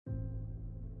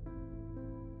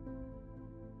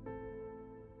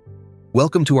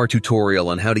Welcome to our tutorial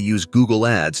on how to use Google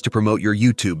Ads to promote your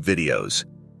YouTube videos.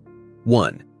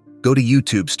 1. Go to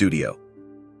YouTube Studio.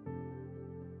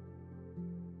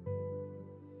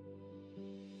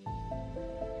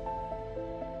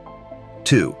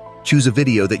 2. Choose a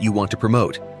video that you want to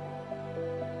promote.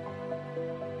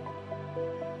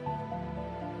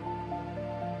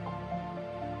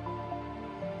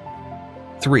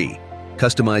 3.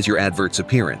 Customize your advert's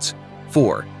appearance.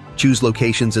 4. Choose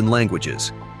locations and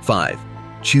languages. 5.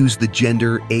 Choose the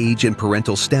gender, age, and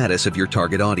parental status of your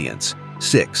target audience.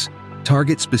 6.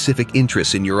 Target specific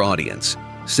interests in your audience.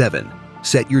 7.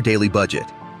 Set your daily budget.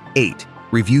 8.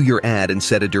 Review your ad and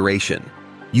set a duration.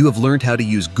 You have learned how to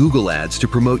use Google Ads to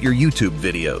promote your YouTube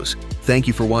videos. Thank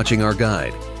you for watching our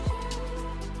guide.